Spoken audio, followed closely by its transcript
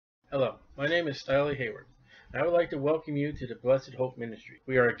Hello, my name is Stylie Hayward, and I would like to welcome you to the Blessed Hope Ministry.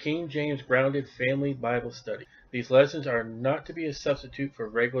 We are a King James grounded family Bible study. These lessons are not to be a substitute for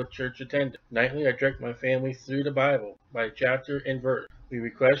regular church attendance. Nightly, I direct my family through the Bible by chapter and verse. We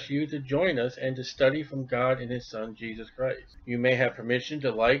request you to join us and to study from God and His Son, Jesus Christ. You may have permission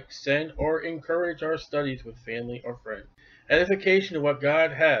to like, send, or encourage our studies with family or friends. Edification of what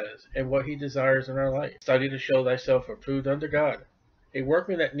God has and what He desires in our life. Study to show thyself approved unto God, a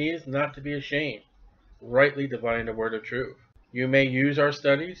workman that needeth not to be ashamed, rightly dividing the word of truth. You may use our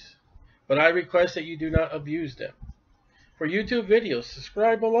studies, but I request that you do not abuse them. For YouTube videos,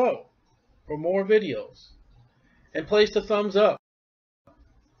 subscribe below for more videos, and place the thumbs up,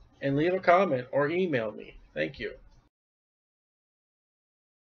 and leave a comment or email me. Thank you.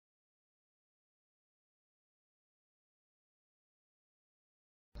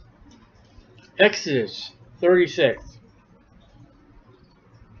 Exodus 36.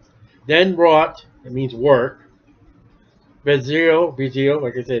 Then brought, it means work, Bezalel,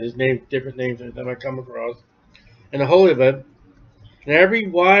 like I said, his name, different names that I come across, and Aholiab, and every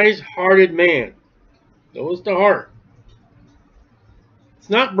wise-hearted man. Notice the heart. It's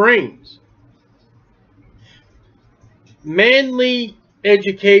not brains. Manly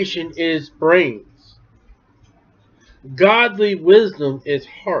education is brains. Godly wisdom is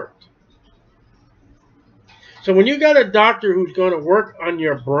heart. So when you got a doctor who's going to work on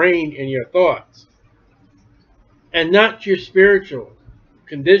your brain and your thoughts, and not your spiritual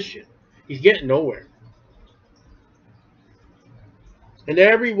condition, he's getting nowhere. And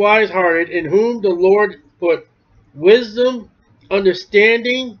every wise-hearted in whom the Lord put wisdom,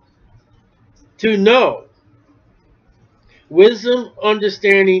 understanding, to know. Wisdom,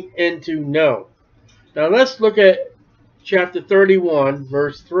 understanding, and to know. Now let's look at chapter 31,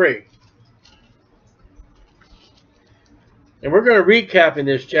 verse 3. And we're going to recap in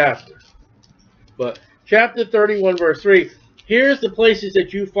this chapter. But chapter 31, verse 3, here's the places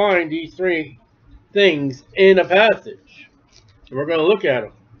that you find these three things in a passage. And we're going to look at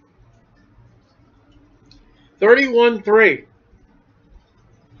them. 31:3,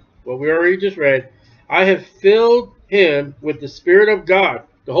 what we already just read. I have filled him with the Spirit of God,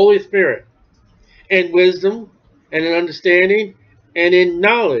 the Holy Spirit, and wisdom, and in understanding, and in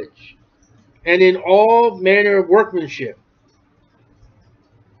knowledge, and in all manner of workmanship.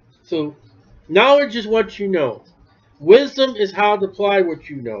 So, knowledge is what you know. Wisdom is how to apply what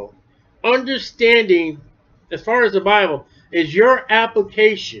you know. Understanding, as far as the Bible, is your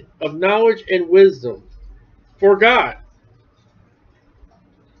application of knowledge and wisdom for God.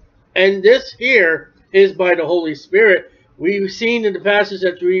 And this here is by the Holy Spirit. We've seen in the passage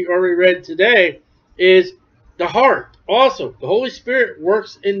that we already read today is the heart. Also, the Holy Spirit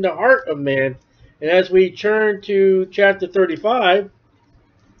works in the heart of man. And as we turn to chapter 35,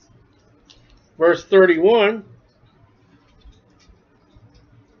 verse 31,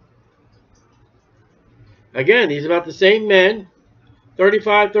 again, he's about the same men,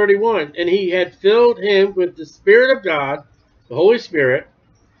 35:31, and he had filled him with the Spirit of God, the Holy Spirit,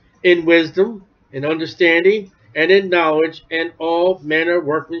 in wisdom, in understanding, and in knowledge, and all manner of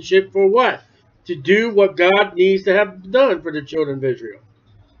workmanship for what? To do what God needs to have done for the children of Israel.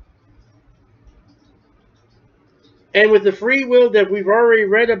 And with the free will that we've already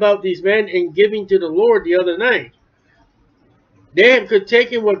read about these men in giving to the Lord the other night, they could have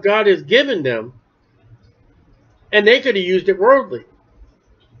taken what God has given them, and they could have used it worldly.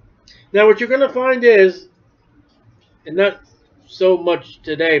 Now what you're going to find is, and not so much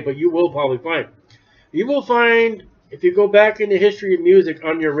today, but you will probably find, you will find, if you go back in the history of music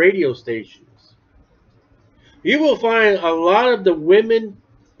on your radio stations, you will find a lot of the women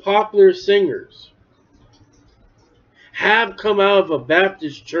popular singers have come out of a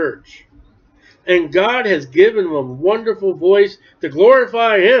Baptist church. And God has given them a wonderful voice to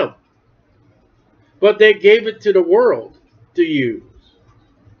glorify Him. But they gave it to the world to use.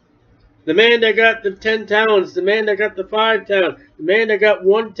 The man that got the 10 talents, the man that got the 5 talents, the man that got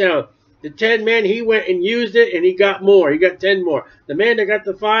 1 talent. The 10 men, he went and used it and he got more. He got 10 more. The man that got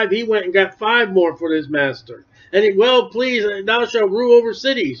the 5, he went and got 5 more for his master. And he, well, please, thou shalt rule over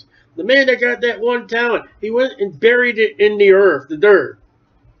cities. The man that got that 1 talent, he went and buried it in the earth, the dirt,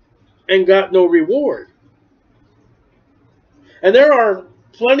 and got no reward. And there are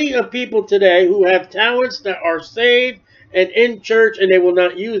plenty of people today who have talents that are saved and in church and they will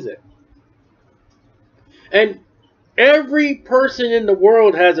not use it. And every person in the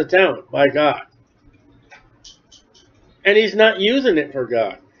world has a talent by God. And he's not using it for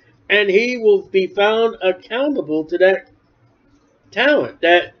God. And he will be found accountable to that talent,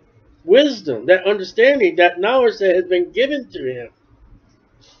 that wisdom, that understanding, that knowledge that has been given to him.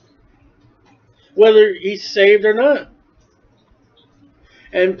 whether he's saved or not.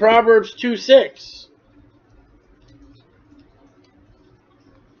 And Proverbs 2:6.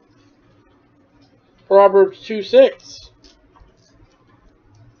 Proverbs 2:6.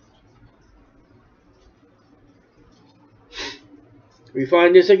 We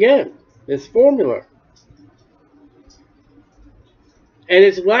find this again, this formula. And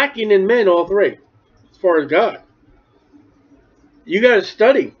it's lacking in men, all three, as far as God. You got to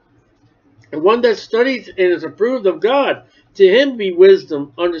study. And one that studies and is approved of God, to him be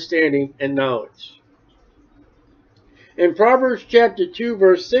wisdom, understanding, and knowledge. In Proverbs chapter 2,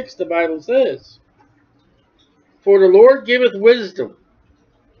 verse 6, the Bible says, For the Lord giveth wisdom.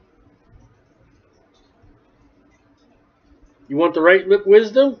 You want the right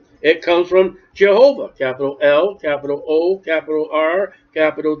wisdom? It comes from Jehovah, capital L, capital O, capital R,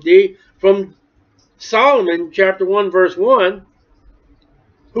 capital D. From Solomon, chapter 1, verse 1,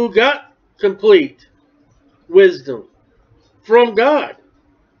 who got complete wisdom from God.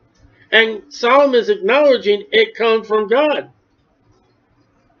 And Solomon is acknowledging it comes from God.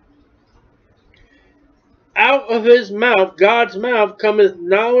 Out of his mouth, God's mouth, cometh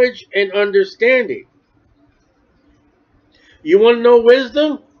knowledge and understanding. You want to know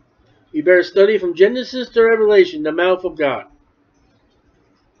wisdom? You better study from Genesis to Revelation, the mouth of God.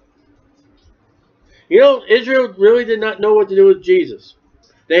 You know, Israel really did not know what to do with Jesus.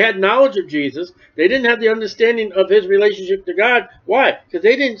 They had knowledge of Jesus. They didn't have the understanding of his relationship to God. Why? Because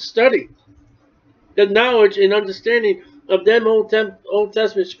they didn't study the knowledge and understanding of them Old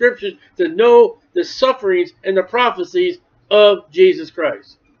Testament scriptures to know the sufferings and the prophecies of Jesus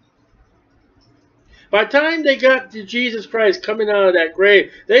Christ. By the time they got to Jesus Christ coming out of that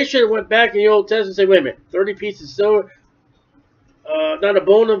grave, they should have went back in the Old Testament and said, wait a minute, 30 pieces of silver, not a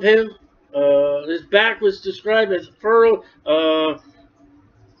bone of him. His back was described as furrowed.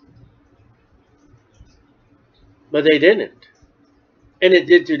 But they didn't. And it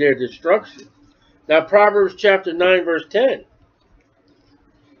did to their destruction. Now, Proverbs chapter 9, verse 10.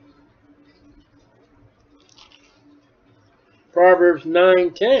 Proverbs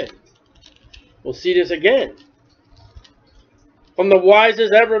 9:10. We'll see this again. From the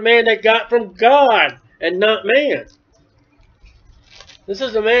wisest ever man that got from God and not man. This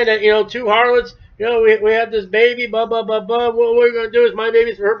is a man that, two harlots, we had this baby, blah, blah, blah, blah. What we're going to do is my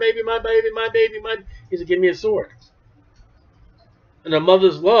baby's for her baby, my baby, my baby, my baby. He said, give me a sword. And a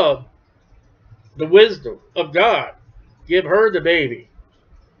mother's love, the wisdom of God, give her the baby.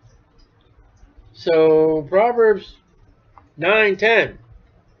 So, Proverbs 9:10.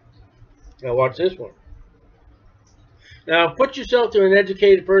 Now watch this one. Now put yourself to an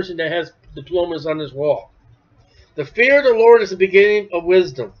educated person that has diplomas on his wall. The fear of the Lord is the beginning of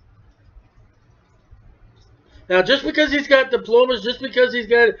wisdom. Now just because he's got diplomas, just because he's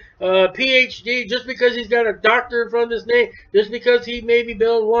got a PhD, just because he's got a doctor in front of his name, just because he maybe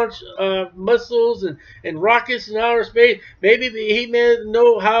built launch missiles and rockets in outer space, maybe he may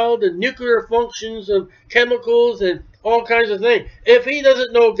know how the nuclear functions of chemicals and all kinds of things. If he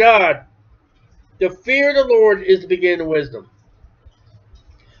doesn't know God, the fear of the Lord is the beginning of wisdom.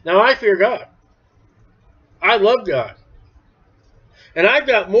 Now, I fear God. I love God. And I've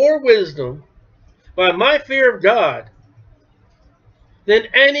got more wisdom by my fear of God than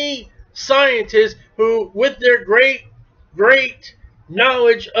any scientist who, with their great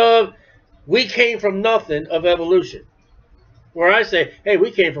knowledge of we came from nothing of evolution. Where I say, hey, we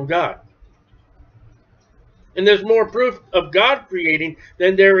came from God. And there's more proof of God creating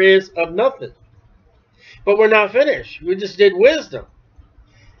than there is of nothing. But we're not finished. We just did wisdom.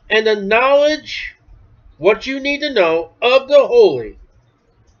 And the knowledge, what you need to know of the holy,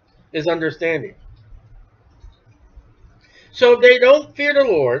 is understanding. So if they don't fear the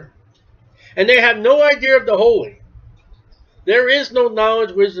Lord, and they have no idea of the holy, there is no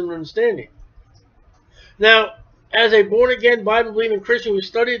knowledge, wisdom, and understanding. Now, as a born-again, Bible-believing Christian who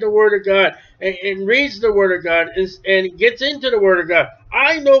studies the Word of God and reads the Word of God and gets into the Word of God,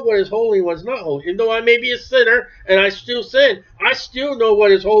 I know what is holy and what is not holy. Even though I may be a sinner and I still sin, I still know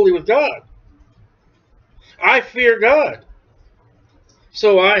what is holy with God. I fear God.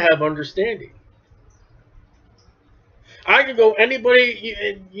 So I have understanding. I can go anybody,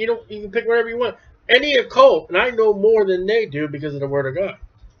 you can pick whatever you want. Any occult, and I know more than they do because of the Word of God.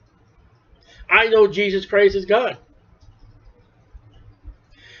 I know Jesus Christ is God.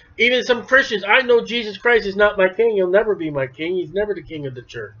 Even some Christians, I know Jesus Christ is not my king. He'll never be my king. He's never the king of the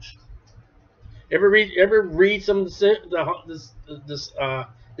church. Ever read some of the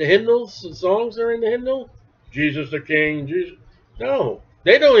hymnals, the songs that are in the hymnal? Jesus the King. Jesus. No,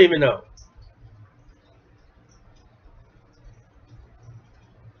 they don't even know.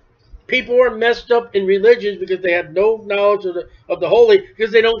 People are messed up in religions because they have no knowledge of the holy, because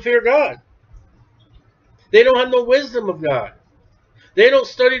they don't fear God. They don't have no wisdom of God. They don't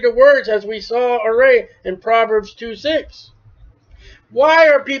study the words, as we saw already in Proverbs 2:6. Why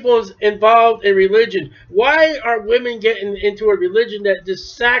are people involved in religion? Why are women getting into a religion that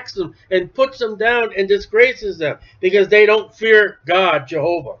just sacks them and puts them down and disgraces them? Because they don't fear God,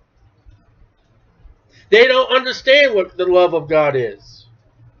 Jehovah. They don't understand what the love of God is.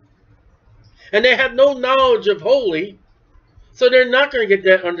 And they have no knowledge of holy, so they're not going to get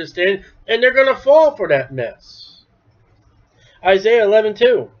that understanding, and they're going to fall for that mess. Isaiah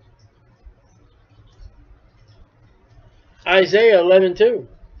 11:2. Isaiah 11:2.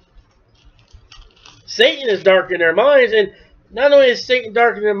 Satan is darkening their minds, and not only is Satan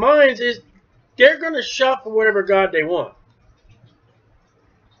darkening their minds, is they're going to shop for whatever God they want.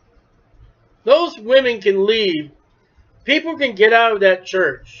 Those women can leave. People can get out of that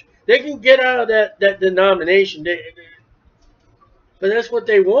church. They can get out of that denomination. But that's what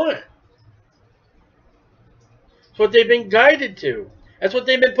they want. It's what they've been guided to. That's what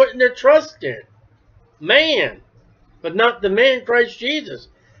they've been putting their trust in. Man, but not the man Christ Jesus.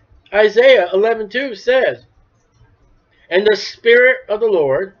 Isaiah 11:2 says, and the Spirit of the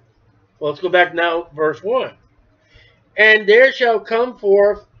Lord, well, let's go back now, verse 1. And there shall come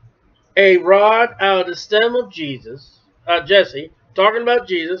forth a rod out of the stem of Jesse, talking about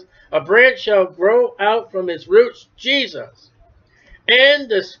Jesus. A branch shall grow out from its roots, Jesus. And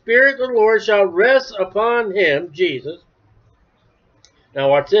the Spirit of the Lord shall rest upon him, Jesus. Now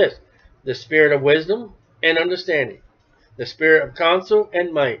watch this. The Spirit of wisdom and understanding. The Spirit of counsel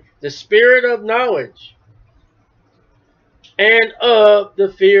and might. The Spirit of knowledge. And of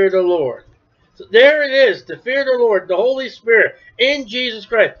the fear of the Lord. So there it is. The fear of the Lord, the Holy Spirit, in Jesus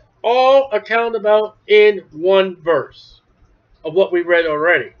Christ. All accounted about in one verse of what we read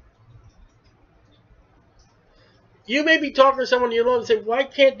already. You may be talking to someone you love and say, why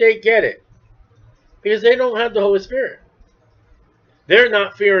can't they get it? Because they don't have the Holy Spirit. They're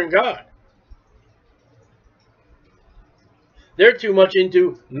not fearing God. They're too much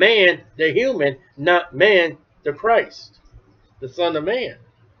into man, the human, not man, the Christ, the Son of Man.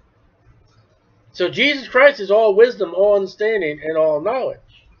 So Jesus Christ is all wisdom, all understanding, and all knowledge.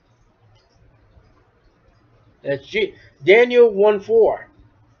 That's Daniel 1:4.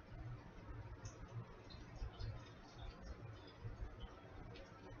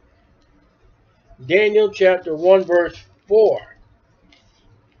 Daniel chapter 1 verse 4.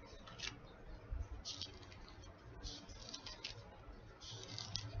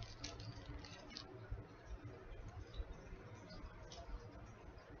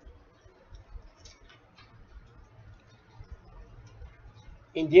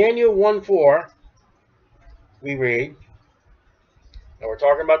 In Daniel 1:4, we read, now we're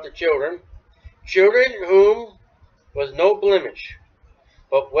talking about the children in whom was no blemish,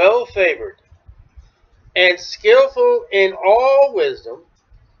 but well favored, and skillful in all wisdom,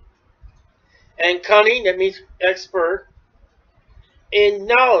 and cunning, that means expert, in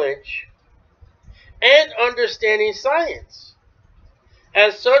knowledge, and understanding science,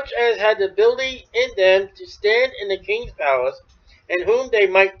 as such as had the ability in them to stand in the king's palace, and whom they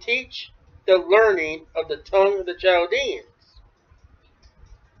might teach the learning of the tongue of the Chaldeans.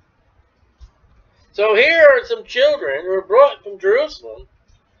 So here are some children who are brought from Jerusalem.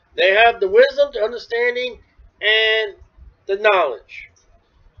 They have the wisdom, the understanding, and the knowledge.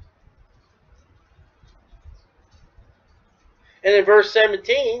 And in verse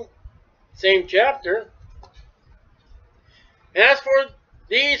 17, same chapter, and as for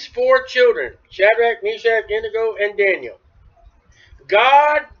these four children, Shadrach, Meshach, Abednego, and Daniel,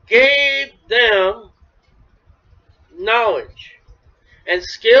 God gave them knowledge and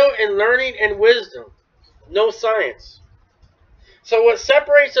skill in learning and wisdom, no science. So what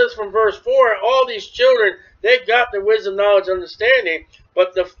separates us from verse 4, all these children, they've got the wisdom, knowledge, understanding,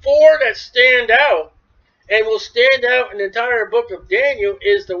 but the four that stand out and will stand out in the entire book of Daniel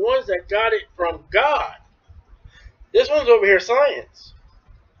is the ones that got it from God. This one's over here, science.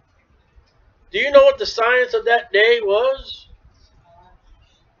 Do you know what the science of that day was?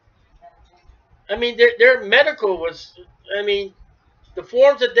 I mean, their medical was, the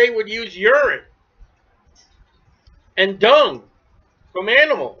forms that they would use urine and dung from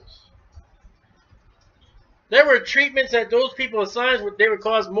animals. There were treatments that those people of science, they would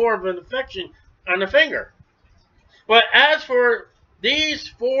cause more of an infection on the finger. But as for these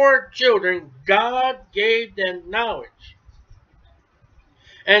four children, God gave them knowledge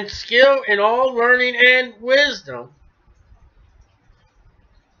and skill in all learning and wisdom.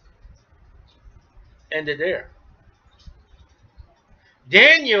 Ended there.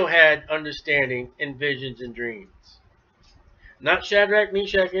 Daniel had understanding in visions and dreams. Not Shadrach,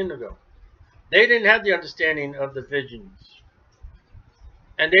 Meshach, and Abednego. They didn't have the understanding of the visions.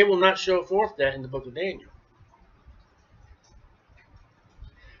 And they will not show forth that in the book of Daniel.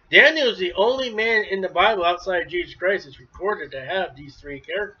 Daniel is the only man in the Bible outside of Jesus Christ that's recorded to have these three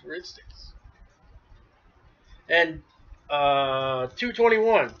characteristics. And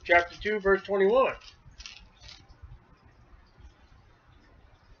 2:21, chapter 2, verse 21.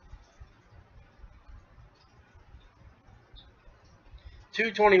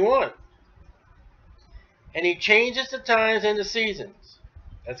 And he changes the times and the seasons.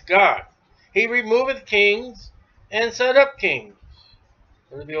 That's God. He removeth kings and set up kings.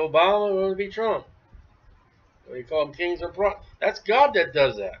 Whether it be Obama or whether it be Trump. Or you call them kings or prophets. That's God that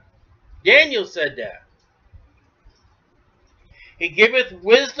does that. Daniel said that. He giveth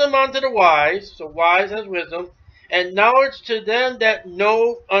wisdom unto the wise, so wise has wisdom, and knowledge to them that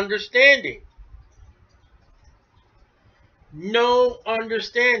know understanding. No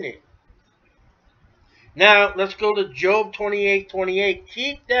understanding. Now, let's go to Job 28:28.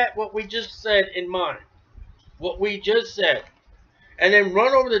 Keep that, what we just said, in mind. What we just said. And then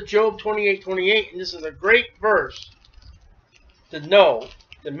run over to Job 28:28, and this is a great verse to know,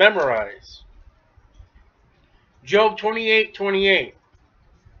 to memorize. Job 28:28.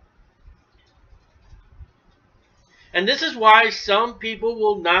 And this is why some people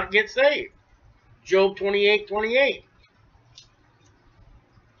will not get saved. Job 28:28.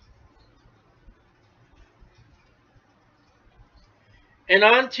 And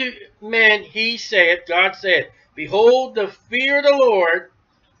unto men he saith, God saith, behold, the fear of the Lord,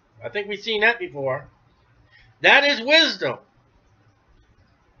 I think we've seen that before, that is wisdom.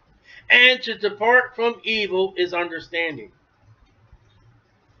 And to depart from evil is understanding.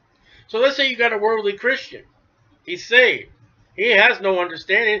 So let's say you got a worldly Christian. He's saved. He has no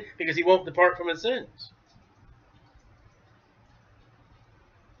understanding because he won't depart from his sins.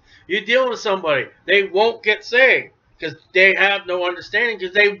 You deal with somebody, they won't get saved because they have no understanding,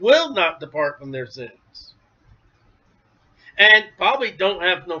 because they will not depart from their sins. And probably don't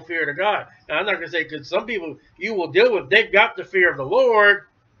have no fear to God. Now, I'm not going to say, because some people you will deal with, they've got the fear of the Lord,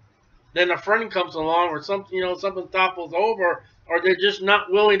 then a friend comes along or something, something topples over, or they're just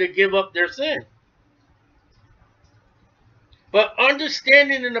not willing to give up their sin. But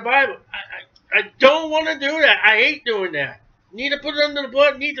understanding in the Bible, I don't want to do that. I hate doing that. Need to put it under the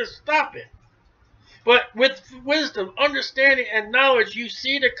blood, need to stop it. But with wisdom, understanding, and knowledge, you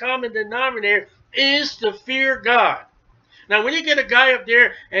see the common denominator is to fear God. Now, when you get a guy up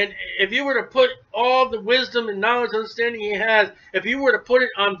there, and if you were to put all the wisdom and knowledge and understanding he has, if you were to put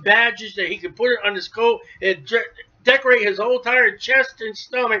it on badges that he could put it on his coat, and decorate his whole entire chest and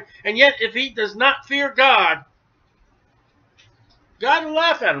stomach, and yet if he does not fear God, God will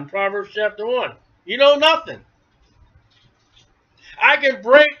laugh at him, Proverbs chapter 1. You know nothing. I can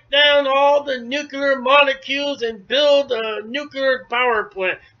break down all the nuclear molecules and build a nuclear power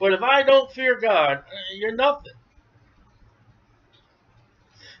plant, but if I don't fear God, you're nothing.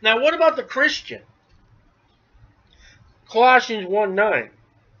 Now, what about the Christian? Colossians 1:9.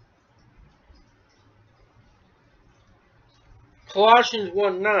 Colossians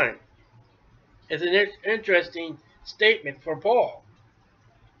 1:9 is an interesting statement for Paul.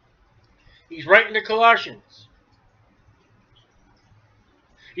 He's writing to Colossians.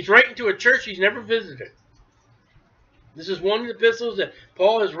 He's writing to a church he's never visited. This is one of the epistles that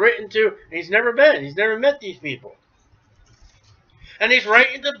Paul has written to, and he's never been. He's never met these people. And he's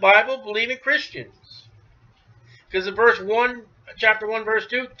writing to Bible-believing Christians. Because in verse 1, chapter 1, verse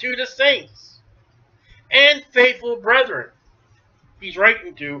 2, to the saints and faithful brethren, he's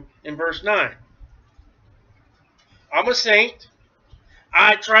writing to in verse 9. I'm a saint.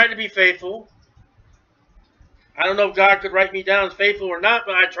 I try to be faithful. I don't know if God could write me down as faithful or not,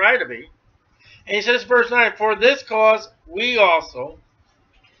 but I try to be. And he says, verse 9, for this cause we also,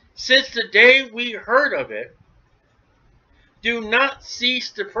 since the day we heard of it, do not cease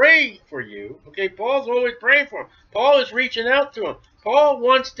to pray for you. Okay, Paul's always praying for them. Paul is reaching out to them. Paul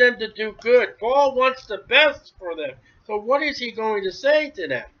wants them to do good. Paul wants the best for them. So what is he going to say to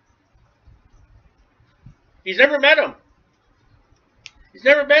them? He's never met them. He's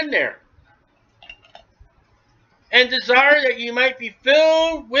never been there. And desire that you might be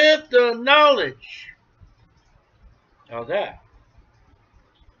filled with the knowledge. How's that?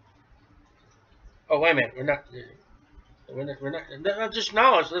 Oh, wait a minute. We're not just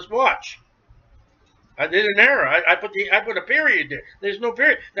knowledge. Let's watch. I did an error. I put a period there. There's no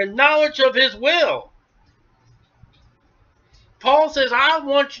period. The knowledge of his will. Paul says, I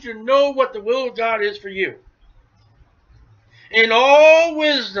want you to know what the will of God is for you. in all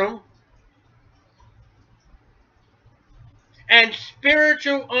wisdom and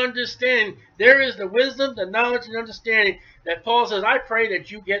spiritual understanding. There is the wisdom, the knowledge, and understanding that Paul says, I pray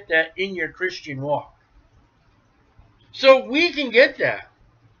that you get that in your Christian walk. So we can get that.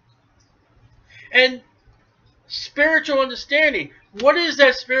 And spiritual understanding. What is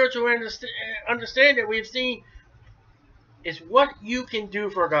that spiritual understanding that we've seen? Is what you can do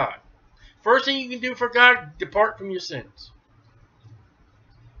for God. First thing you can do for God, depart from your sins.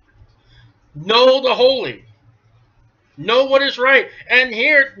 Know the holy. Know what is right. And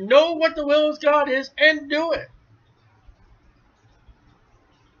here, know what the will of God is and do it.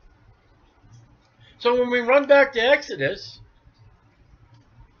 So when we run back to Exodus,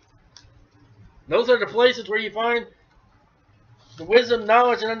 those are the places where you find the wisdom,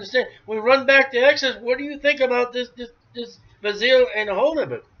 knowledge, and understanding. When we run back to Exodus, what do you think about this Bazil and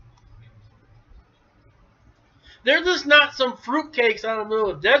Aholiab? They're just not some fruitcakes out in the middle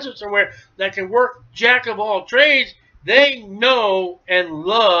of the desert somewhere that can work jack of all trades. They know and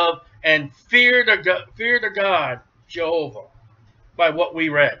love and fear the God, Jehovah, by what we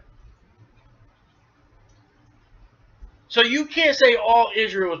read. So you can't say all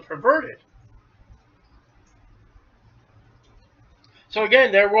Israel was perverted. So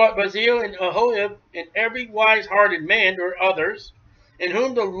again, there were Bazil and Aholiab, and every wise-hearted man, or others, in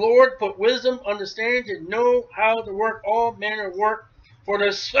whom the Lord put wisdom, understanding to know how to work all manner of work for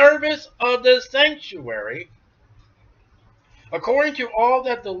the service of the sanctuary. According to all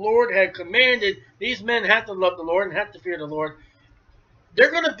that the Lord had commanded, these men had to love the Lord and had to fear the Lord.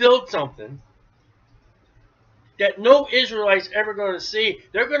 They're going to build something that no Israelite's ever going to see.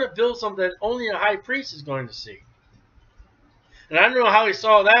 They're going to build something that only a high priest is going to see. And I don't know how he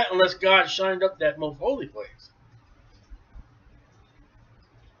saw that unless God shined up that most holy place.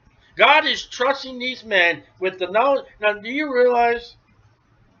 God is trusting these men with the knowledge. Now, do you realize,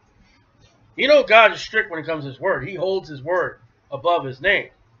 you know God is strict when it comes to his word. He holds his word above his name.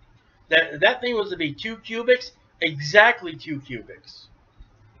 That thing was to be 2 cubits, exactly 2 cubits.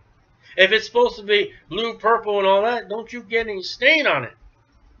 If it's supposed to be blue, purple, and all that, don't you get any stain on it.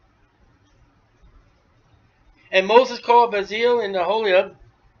 And Moses called Bazil and Aholiab,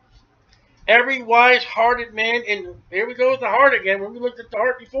 every wise-hearted man, and here we go with the heart again. When we looked at the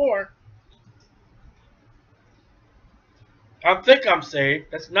heart before, I think I'm saved.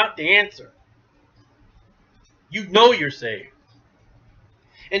 That's not the answer. You know you're saved.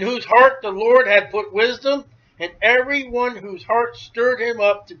 In whose heart the Lord had put wisdom, and every one whose heart stirred him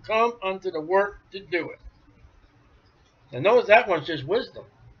up to come unto the work to do it. And notice that one's just wisdom.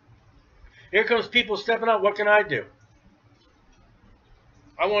 Here comes people stepping up. What can I do?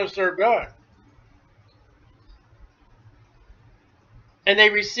 I want to serve God. And they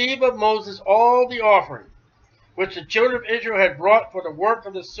receive of Moses all the offering, which the children of Israel had brought for the work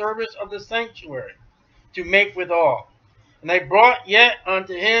of the service of the sanctuary, to make withal. And they brought yet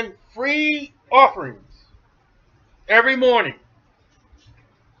unto him free offerings every morning.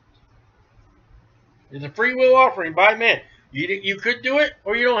 It's a free will offering by men. You could do it,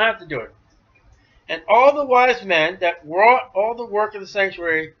 or you don't have to do it. And all the wise men that wrought all the work of the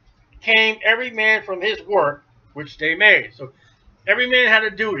sanctuary came every man from his work, which they made. So every man had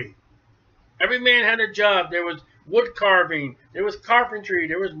a duty. Every man had a job. There was wood carving, there was carpentry,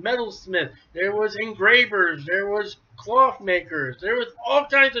 there was metalsmith, there was engravers, there was cloth makers, there was all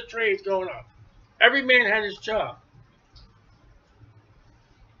kinds of trades going on. Every man had his job.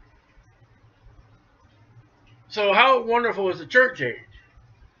 So how wonderful is the church age?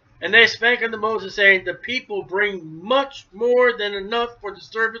 And they spake unto Moses, saying, the people bring much more than enough for the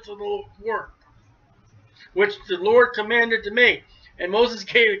service of the work, which the Lord commanded to make. And Moses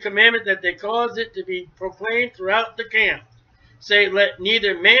gave a commandment that they caused it to be proclaimed throughout the camp. Say, let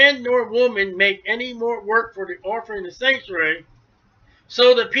neither man nor woman make any more work for the offering in the sanctuary.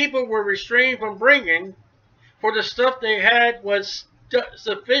 So the people were restrained from bringing, for the stuff they had was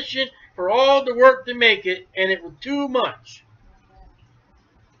sufficient for all the work to make it, and it was too much.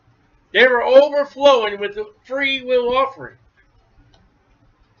 They were overflowing with the free will offering.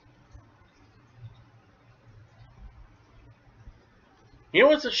 You know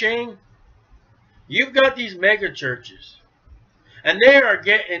what's a shame? You've got these mega churches, and they are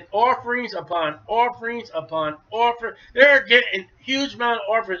getting offerings upon offerings upon offerings. They're getting huge amount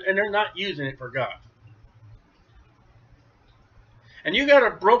of offerings, and they're not using it for God. And you got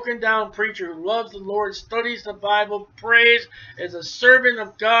a broken down preacher who loves the Lord, studies the Bible, prays, is a servant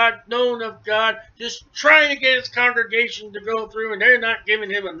of God, known of God, just trying to get his congregation to go through, and they're not giving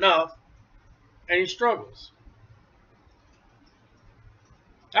him enough, and he struggles.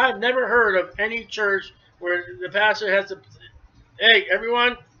 I've never heard of any church where the pastor has to Hey,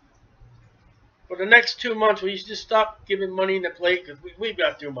 everyone, for the next 2 months, will you just stop giving money in the plate because we've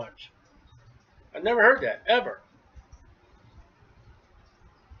got too much? I never heard that, ever.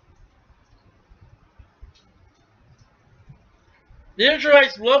 The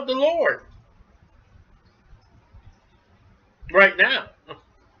Israelites love the Lord right now.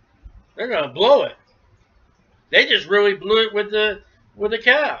 They're going to blow it. They just really blew it with the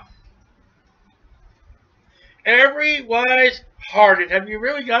calf. Every wise hearted. Have you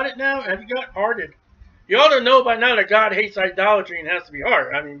really got it now? Have you got hearted? You ought to know by now that God hates idolatry and has to be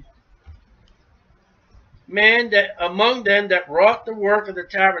hard. I mean, man that among them that wrought the work of the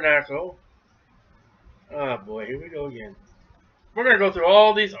tabernacle. Oh boy, here we go again. We're going to go through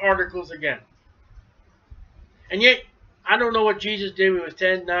all these articles again. And yet, I don't know what Jesus did when he was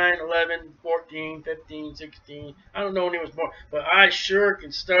 10, 9, 11, 14, 15, 16. I don't know when he was born. But I sure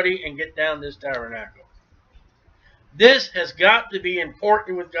can study and get down this tabernacle. This has got to be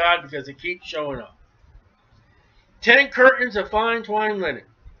important with God because it keeps showing up. 10 curtains of fine twined linen,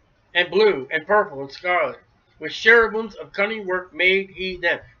 and blue, and purple, and scarlet, with cherubims of cunning work made he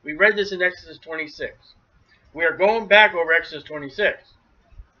them. We read this in Exodus 26. We are going back over Exodus 26.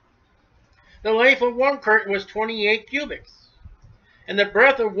 The length of one curtain was 28 cubits, and the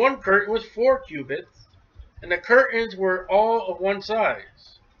breadth of one curtain was 4 cubits, and the curtains were all of one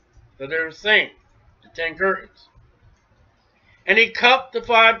size. So they're the same, the 10 curtains. And he cupped the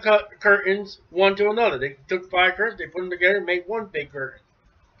 5 curtains one to another. They took 5 curtains, they put them together and made one big curtain.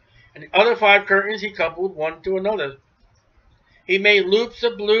 And the other 5 curtains he coupled one to another. He made loops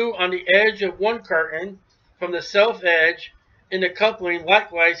of blue on the edge of one curtain from the self edge. In the coupling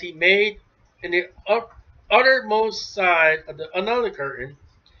likewise he made in the uttermost side of another curtain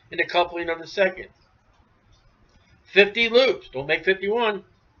in the coupling of the second. 50 loops. Don't make 51.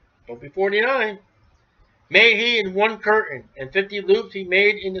 Don't be 49. Made he in one curtain, and 50 loops he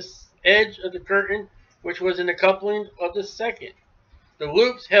made in the edge of the curtain, which was in the coupling of the second. The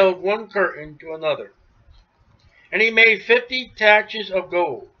loops held one curtain to another. And he made 50 taches of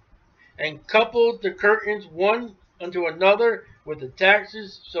gold, and coupled the curtains one unto another with the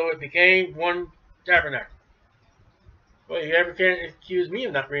taches, so it became one tabernacle. Well, you ever can't accuse me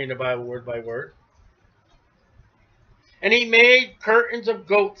of not reading the Bible word by word. And he made curtains of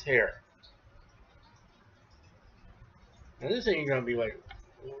goat's hair. Now this ain't gonna be like,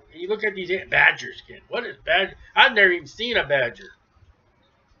 you look at these badger skin. What is badger? I've never even seen a badger.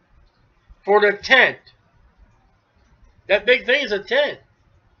 For the tent. That big thing is a tent.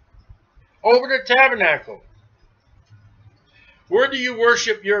 Over the tabernacle. Where do you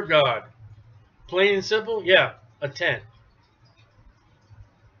worship your God? Plain and simple? Yeah, a tent.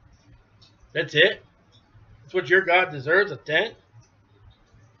 That's it? That's what your God deserves, a tent?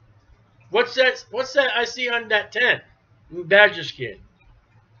 What's that I see on that tent? Badger skin.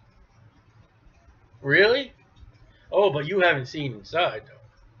 Really? Oh, but you haven't seen inside, though.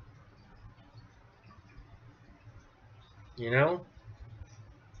 You know?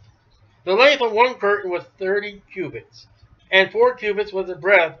 The length of one curtain was 30 cubits, and 4 cubits was the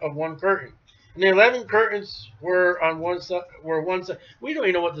breadth of one curtain. And the 11 curtains were on one side. We don't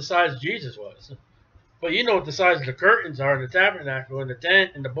even know what the size of Jesus was. But you know what the size of the curtains are in the tabernacle, and the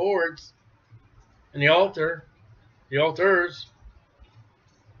tent, and the boards, and the altar, the altars.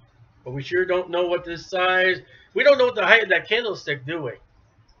 But we sure don't know what this size. We don't know what the height of that candlestick, do we?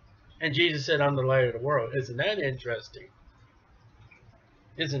 And Jesus said, I'm the light of the world. Isn't that interesting?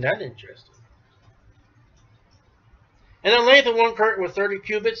 Isn't that interesting? And the length of one curtain was 30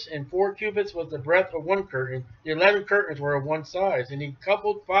 cubits, and 4 cubits was the breadth of one curtain. The 11 curtains were of one size. And he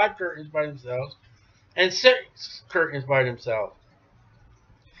coupled 5 curtains by themselves, and 6 curtains by themselves.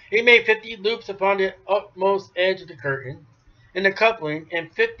 He made 50 loops upon the utmost edge of the curtain, in the coupling,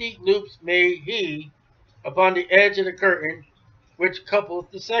 and 50 loops made he upon the edge of the curtain, which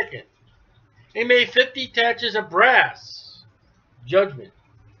coupleth the second. He made 50 taches of brass, judgment,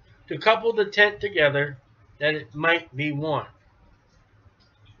 to couple the tent together, that it might be one.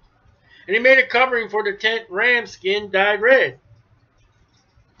 And he made a covering for the tent, ram skin dyed red.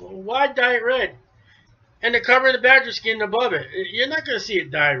 Well, why dye it red? And the cover of the badger skin above it. You're not going to see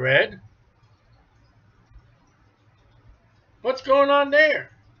it dyed red. What's going on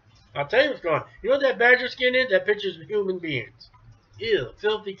there? I'll tell you what's going on. You know what that badger skin is? That pictures of human beings. Ew,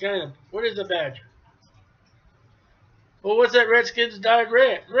 filthy kind of. What is a badger? Well, what's that red skin's dyed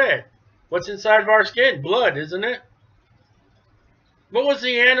red? Red. What's inside of our skin? Blood, isn't it? What was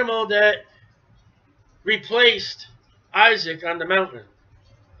the animal that replaced Isaac on the mountain?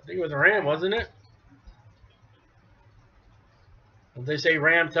 I think it was a ram, wasn't it? Don't they say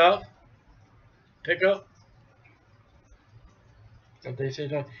ram tough? Pick up? Don't they say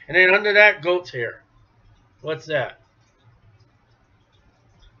so? And then under that, goat's hair. What's that?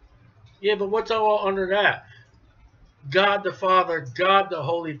 Yeah, but what's all under that? God the Father, God the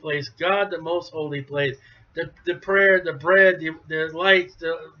holy place, God the most holy place, the prayer, the bread, the lights,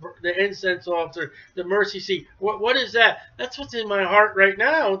 the incense altar, the mercy seat. What is that? That's what's in my heart right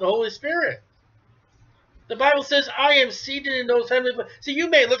now, the Holy Spirit. The Bible says, I am seated in those heavenly places. See, you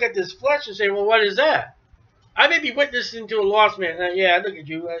may look at this flesh and say, well, what is that? I may be witnessing to a lost man. Yeah, look at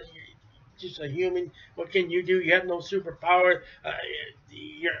you. You're just a human. What can you do? You have no superpower.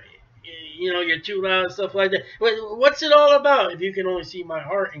 You're, you're too loud and stuff like that. What's it all about if you can only see my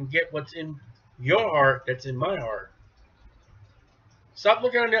heart and get what's in your heart that's in my heart? Stop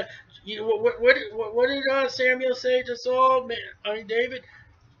looking on that. What did Samuel say to Saul? David?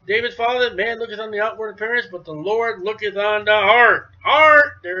 David's father, man looketh on the outward appearance, but the Lord looketh on the heart.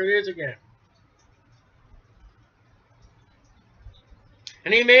 Heart! There it is again.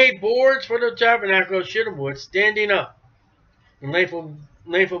 And he made boards for the tabernacle of shittim wood, standing up. The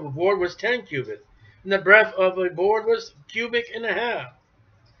length of a board was 10 cubits, and the breadth of a board was cubit and a half.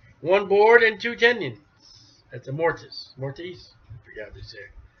 One board and 2 tendons. That's a mortise. Mortise? I forgot what they say.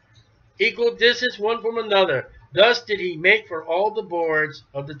 Equal distance one from another. Thus did he make for all the boards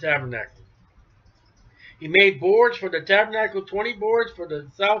of the tabernacle. He made boards for the tabernacle, 20 boards for the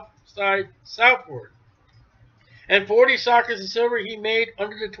south side southward. And 40 sockets of silver he made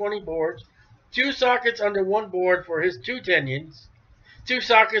under the 20 boards, 2 sockets under one board for his 2 tendons, 2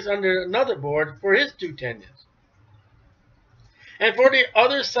 sockets under another board for his 2 tendons. And for the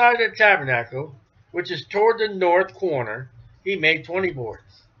other side of the tabernacle, which is toward the north corner, he made 20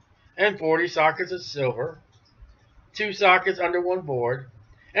 boards, and 40 sockets of silver, 2 sockets under one board,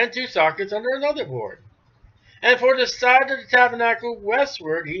 and 2 sockets under another board. And for the side of the tabernacle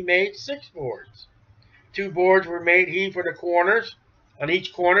westward he made 6 boards. 2 boards were made he for the corners. On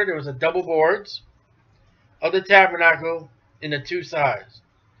each corner there was a double boards of the tabernacle in the 2 sides.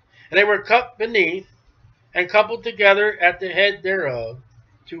 And they were cut beneath and coupled together at the head thereof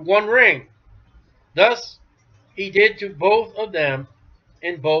to one ring. Thus he did to both of them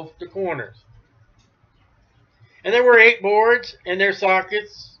in both the corners. And there were 8 boards, and their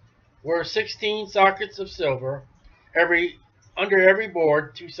sockets were 16 sockets of silver, under every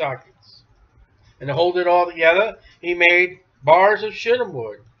board 2 sockets. And to hold it all together, he made bars of shittim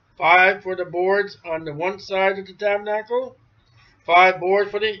wood, 5 for the boards on the one side of the tabernacle, 5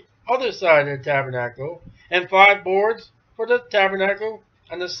 boards for the other side of the tabernacle, and 5 boards for the tabernacle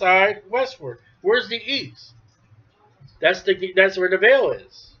on the side westward. Where's the east? That's where the veil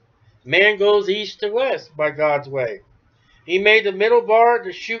is. Man goes east to west by God's way. He made the middle bar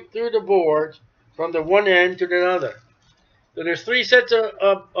to shoot through the boards from the one end to the other. So there's 3 sets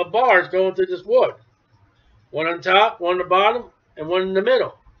of bars going through this wood. One on top, one on the bottom, and one in the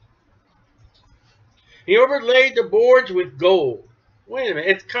middle. He overlaid the boards with gold. Wait a minute.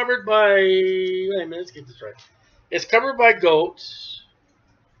 It's covered by... Wait a minute. Let's get this right. It's covered by goats.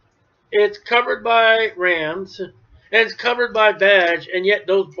 It's covered by rams. And it's covered by badge, and yet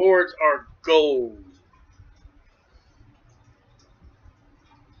those boards are gold.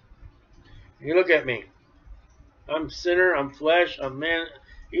 You look at me. I'm sinner, I'm flesh, I'm man.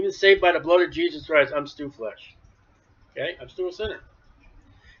 Even saved by the blood of Jesus Christ, I'm still flesh. Okay? I'm still a sinner.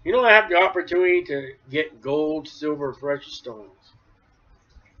 You know I have the opportunity to get gold, silver, precious stones.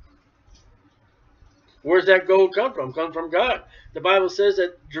 Where's that gold come from? It comes from God. The Bible says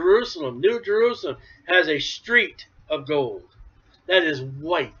that Jerusalem, New Jerusalem, has a street of gold that is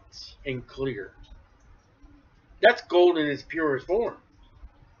white and clear. That's gold in its purest form.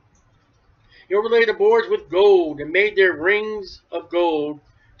 He overlaid the boards with gold and made their rings of gold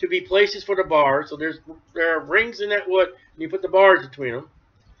to be places for the bars. So there are rings in that wood, and you put the bars between them.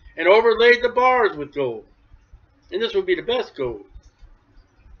 And overlaid the bars with gold. And this would be the best gold.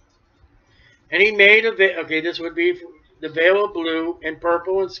 And he made a veil. Okay, this would be the veil of blue and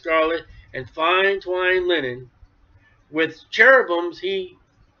purple and scarlet and fine twined linen. With cherubims made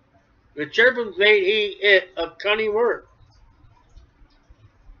he it of cunning work.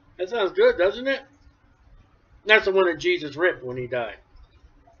 That sounds good, doesn't it? That's the one that Jesus ripped when he died.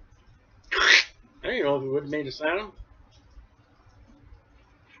 I don't know if it would have made a sound.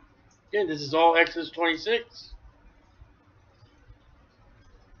 Again, this is all Exodus 26.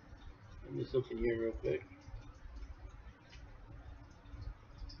 I'm just looking here real quick.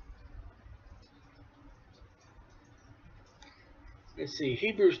 Let's see,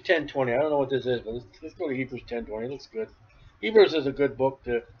 Hebrews 10:20. I don't know what this is, but let's go to Hebrews 10:20. It looks good. Hebrews is a good book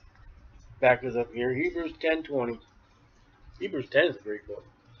to back us up here. Hebrews 10:20. Hebrews 10 is a great book.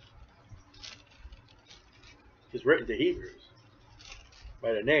 It's written to Hebrews.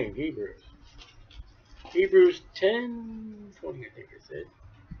 by the name, Hebrews. Hebrews 10:20, I think it said.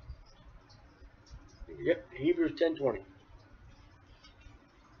 Yep, Hebrews 10:20.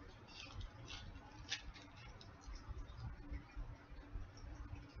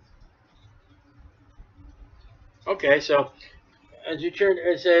 Okay, so as you turn,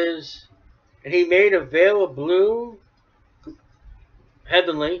 it says, and he made a veil of blue,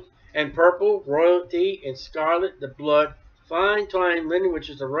 heavenly, and purple, royalty, and scarlet, the blood, fine twined linen, which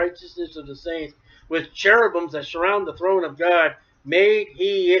is the righteousness of the saints, with cherubims that surround the throne of God, made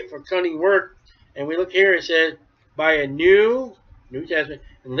he it for cunning work. And we look here, it says, by a New Testament,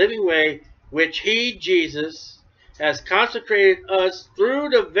 and living way, which he, Jesus, has consecrated us through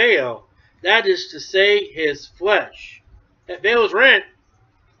the veil, that is to say, his flesh. That veil is rent,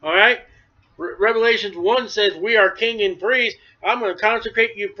 all right? Revelations 1 says, we are king and priest. I'm going to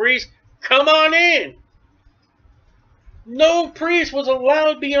consecrate you priests. Come on in. No priest was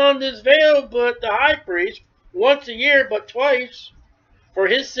allowed beyond this veil but the high priest, once a year, but twice, for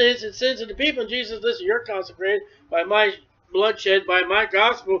his sins and sins of the people. And Jesus, listen, you're consecrated by my bloodshed, by my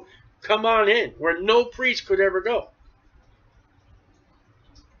gospel. Come on in, where no priest could ever go.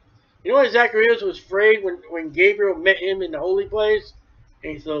 You know why Zacharias was afraid when Gabriel met him in the holy place?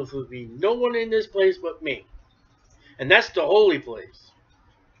 And he said, there will be no one in this place but me. And that's the holy place.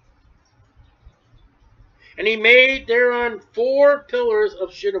 And he made thereon 4 pillars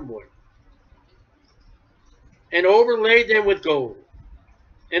of shittim wood, and overlaid them with gold.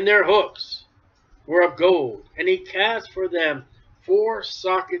 And their hooks were of gold. And he cast for them 4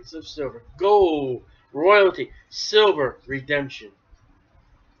 sockets of silver. Gold, royalty, silver, redemption.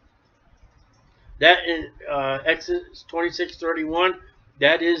 That in Exodus 26:31,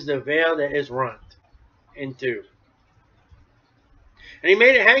 that is the veil that is rent in two. And he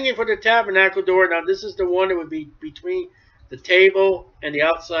made it hanging for the tabernacle door. Now this is the one that would be between the table and the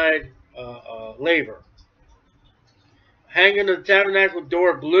outside laver. Hanging on the tabernacle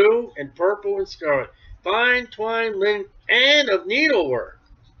door, blue and purple and scarlet, fine twined linen, and of needlework.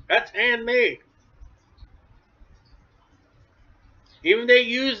 That's handmade. Even they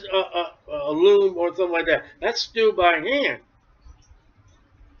use a loom or something like that. That's still by hand.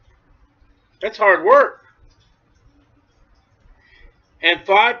 That's hard work. And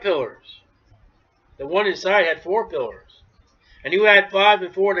 5 pillars. The one inside had 4 pillars. And you add 5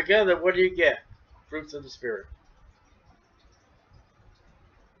 and 4 together, what do you get? Fruits of the Spirit.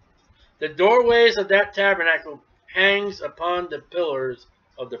 The doorways of that tabernacle hangs upon the pillars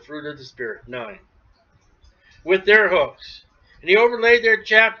of the fruit of the Spirit. 9. With their hooks. And he overlaid their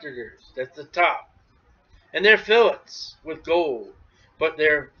chapters, that's the top, and their fillets with gold. But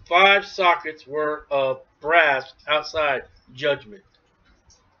their 5 sockets were of brass outside, judgment.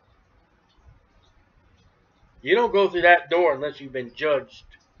 You don't go through that door unless you've been judged.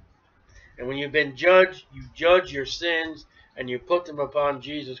 And when you've been judged, you judge your sins and you put them upon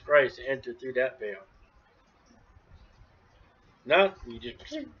Jesus Christ to enter through that veil. No, you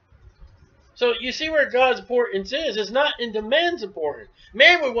just... So you see where God's importance is. It's not into man's importance.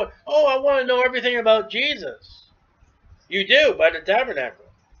 Man would want, oh, I want to know everything about Jesus. You do, by the tabernacle.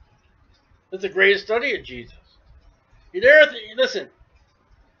 That's the greatest study of Jesus. You're there, listen.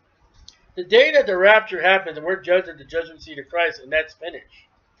 The day that the rapture happens and we're judged at the judgment seat of Christ, and that's finished.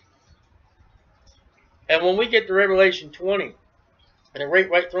 And when we get to Revelation 20, and the great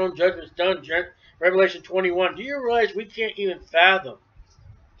white throne judgment's done, Revelation 21, do you realize we can't even fathom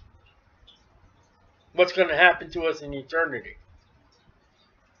what's going to happen to us in eternity?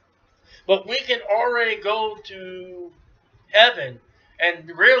 But we can already go to heaven and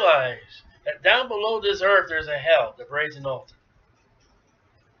realize that down below this earth there's a hell, the brazen altar.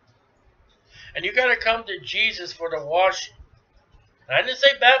 And you got to come to Jesus for the washing. And I didn't say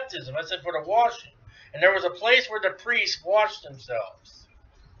baptism, I said for the washing. And there was a place where the priests washed themselves.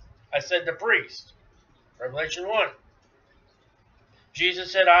 I said the priest. Revelation 1.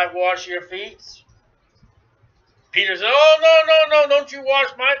 Jesus said, I wash your feet. Peter said, oh, no, don't you wash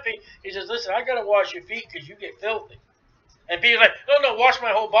my feet. He says, listen, I got to wash your feet because you get filthy. And Peter's like, no, wash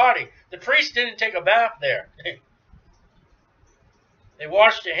my whole body. The priest didn't take a bath there. They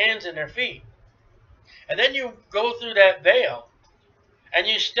washed their hands and their feet. And then you go through that veil. And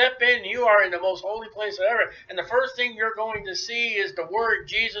you step in, you are in the most holy place ever. And the first thing you're going to see is the word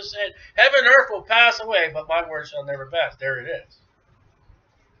Jesus said, heaven and earth will pass away, but my word shall never pass. There it is.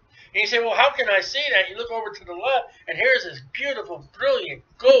 And you say, well, how can I see that? You look over to the left, and here's this beautiful, brilliant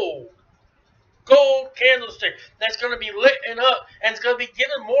gold candlestick that's going to be lit up, and it's going to be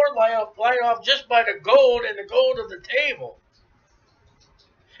given more light off just by the gold and the gold of the table.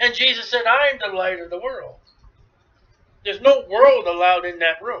 And Jesus said, I am the light of the world. There's no world allowed in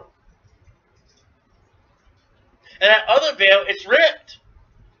that room. And that other veil, it's ripped.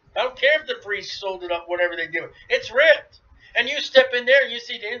 I don't care if the priest sold it up, whatever they do. It's ripped. And you step in there and you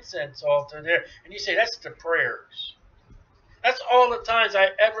see the incense altar there, and you say, that's the prayers. That's all the times I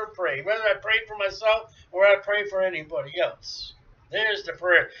ever pray, whether I pray for myself or I pray for anybody else. There's the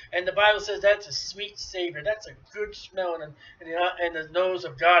prayer. And the Bible says that's a sweet savor. That's a good smell in the nose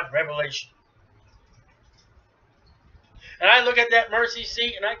of God, revelation. And I look at that mercy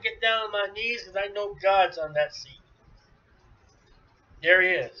seat and I get down on my knees because I know God's on that seat. There he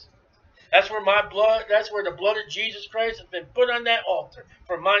is. That's where the blood of Jesus Christ has been put on that altar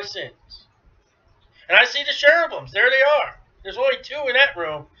for my sins. And I see the cherubims. There they are. There's only 2 in that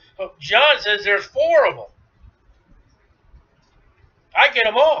room. But John says there's 4 of them. I get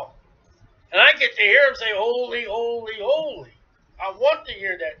them all. And I get to hear them say, holy, holy, holy. I want to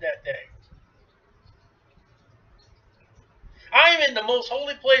hear that day. I am in the most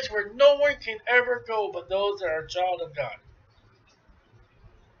holy place where no one can ever go but those that are a child of God.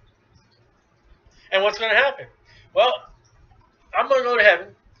 And what's going to happen? Well, I'm going to go to heaven,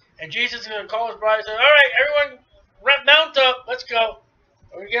 and Jesus is going to call his bride and say, all right, everyone, mount up. Let's go.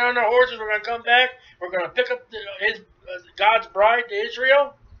 We're going to get on our horses. We're going to come back. We're going to pick up God's bride to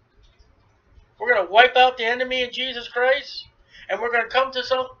Israel. We're going to wipe out the enemy in Jesus Christ. And we're going to come to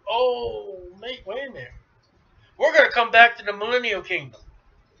some... Oh, wait a minute. We're going to come back to the millennial kingdom.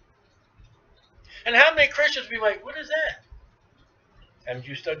 And how many Christians be like, what is that? Haven't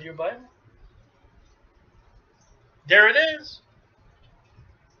you studied your Bible? There it is.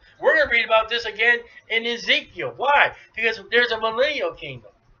 We're going to read about this again in Ezekiel. Why? Because there's a millennial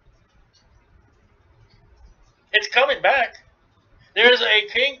kingdom. It's coming back. There's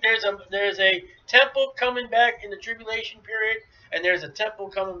a temple coming back in the tribulation period, and there's a temple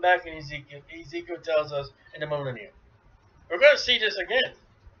coming back in Ezekiel. Ezekiel tells us in the millennium. We're going to see this again.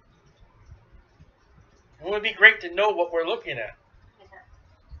 It would be great to know what we're looking at.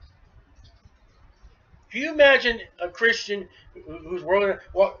 Can you imagine a Christian who's whirling?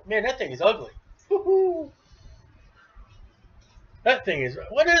 Well, man, that thing is ugly. Woo-hoo. That thing is.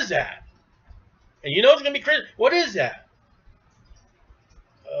 What is that? And you know it's gonna be Christian. What is that?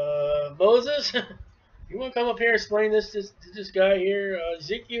 Moses, you want to come up here and explain this to this guy here?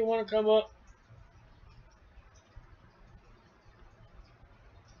 Ezekiel, want to come up?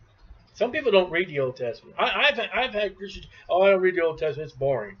 Some people don't read the Old Testament. I've had Christians. Oh, I don't read the Old Testament. It's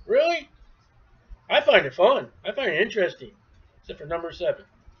boring. Really? I find it fun. I find it interesting. Except for number 7.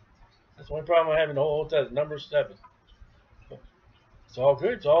 That's the only problem I have in the whole Old Testament. Number 7. It's all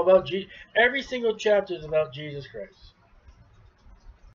good. It's all about Jesus. Every single chapter is about Jesus Christ.